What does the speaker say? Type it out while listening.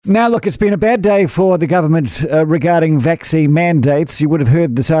Now, look, it's been a bad day for the government regarding vaccine mandates. You would have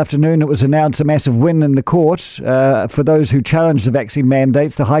heard this afternoon it was announced a massive win in the court. For those who challenged the vaccine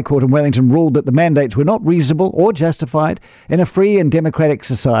mandates, the High Court in Wellington ruled that the mandates were not reasonable or justified in a free and democratic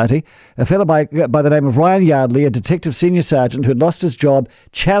society. A fellow by the name of Ryan Yardley, a detective senior sergeant who had lost his job,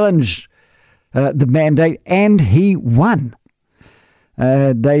 challenged the mandate and he won.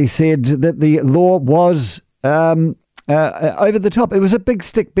 They said that the law was over the top. It was a big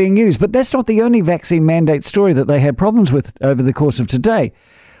stick being used, but that's not the only vaccine mandate story that they had problems with over the course of today.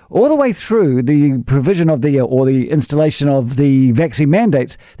 All the way through the provision of the installation of the vaccine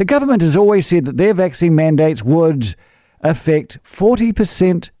mandates, the government has always said that their vaccine mandates would affect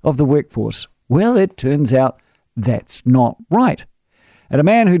 40% of the workforce. Well, it turns out that's not right. And a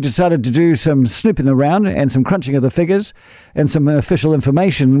man who decided to do some snooping around and some crunching of the figures and some official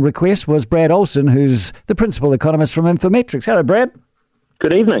information requests was Brad Olsen, who's the principal economist from Infometrics. Hello, Brad.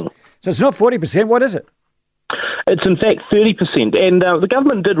 Good evening. So it's not 40%. What is it? It's in fact 30%. And the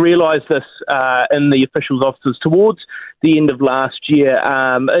government did realise this in the officials' offices towards the end of last year.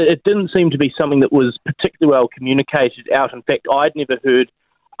 It didn't seem to be something that was particularly well communicated out. In fact, I'd never heard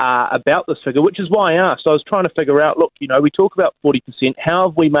about this figure, which is why I asked. I was trying to figure out, look, we talk about 40%. How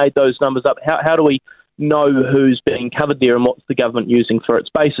have we made those numbers up? How do we know who's being covered there and what's the government using for its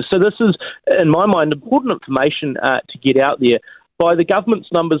basis? So this is, in my mind, important information to get out there. By the government's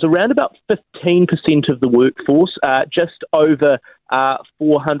numbers, around about 15% of the workforce, just over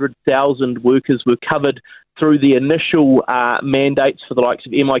 400,000 workers were covered through the initial mandates for the likes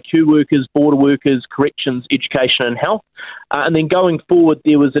of MIQ workers, border workers, corrections, education and health. And then going forward,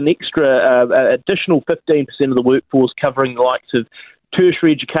 there was an extra additional 15% of the workforce covering the likes of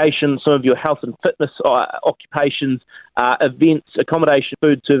tertiary education, some of your health and fitness occupations, events, accommodation,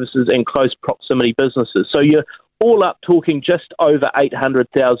 food services and close proximity businesses. So you're all up talking just over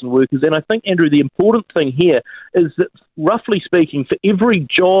 800,000 workers. And I think, Andrew, the important thing here is that, roughly speaking, for every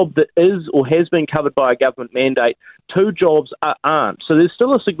job that is or has been covered by a government mandate, 2 jobs aren't. So there's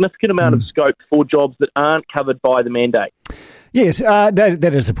still a significant amount of scope for jobs that aren't covered by the mandate. Yes,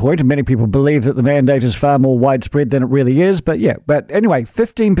 that is the point, and many people believe that the mandate is far more widespread than it really is. But anyway,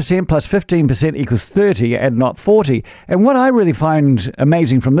 15% plus 15% equals 30 and not 40. And what I really find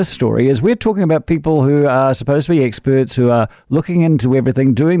amazing from this story is we're talking about people who are supposed to be experts, who are looking into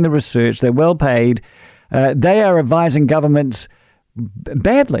everything, doing the research, they're well paid, they are advising governments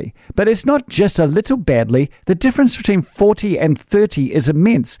badly. But it's not just a little badly. The difference between 40 and 30 is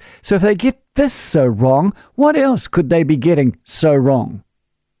immense. So if they get this so wrong, what else could they be getting so wrong?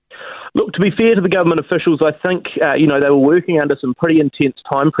 Look, to be fair to the government officials, I think, they were working under some pretty intense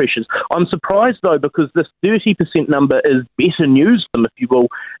time pressures. I'm surprised, though, because this 30% number is better news, if you will,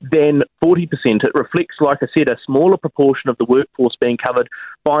 than 40%. It reflects, like I said, a smaller proportion of the workforce being covered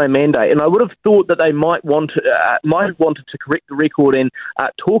by a mandate. And I would have thought that they might have wanted to correct the record and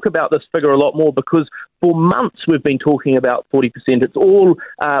talk about this figure a lot more, because for months we've been talking about 40%. It's all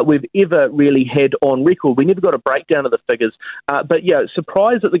we've ever really had on record. We never got a breakdown of the figures. But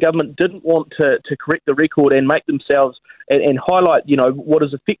surprised that the government didn't want to correct the record and make themselves and highlight, what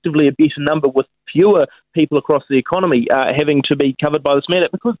is effectively a better number with fewer people across the economy having to be covered by this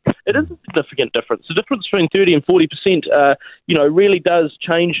mandate, because it is a significant difference. The difference between 30 and 40%, really does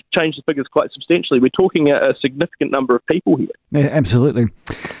change the figures quite substantially. We're talking a significant number of people here. Yeah, absolutely.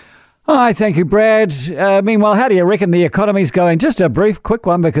 All right, thank you, Brad. Meanwhile, how do you reckon the economy's going? Just a brief, quick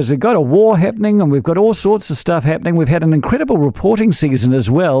one, because we've got a war happening and we've got all sorts of stuff happening. We've had an incredible reporting season as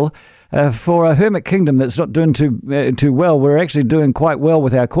well. For a hermit kingdom that's not doing too well, we're actually doing quite well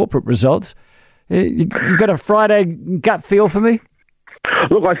with our corporate results. You got a Friday gut feel for me?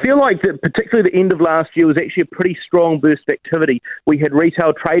 Look, I feel like that particularly the end of last year was actually a pretty strong burst of activity. We had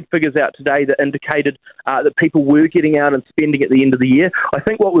retail trade figures out today that indicated that people were getting out and spending at the end of the year. I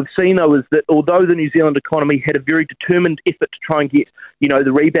think what we've seen, though, is that although the New Zealand economy had a very determined effort to try and get,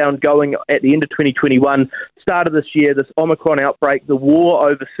 the rebound going at the end of 2021, start of this year, this Omicron outbreak, the war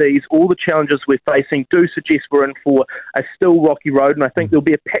overseas, all the challenges we're facing do suggest we're in for a still rocky road, and I think there'll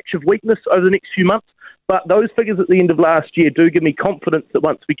be a patch of weakness over the next few months. But those figures at the end of last year do give me confidence that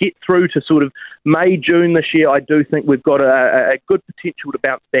once we get through to sort of May, June this year, I do think we've got a good potential to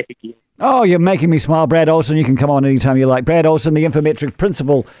bounce back again. Oh, you're making me smile, Brad Olsen. You can come on anytime you like. Brad Olsen, the Infometrics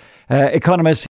principal economist.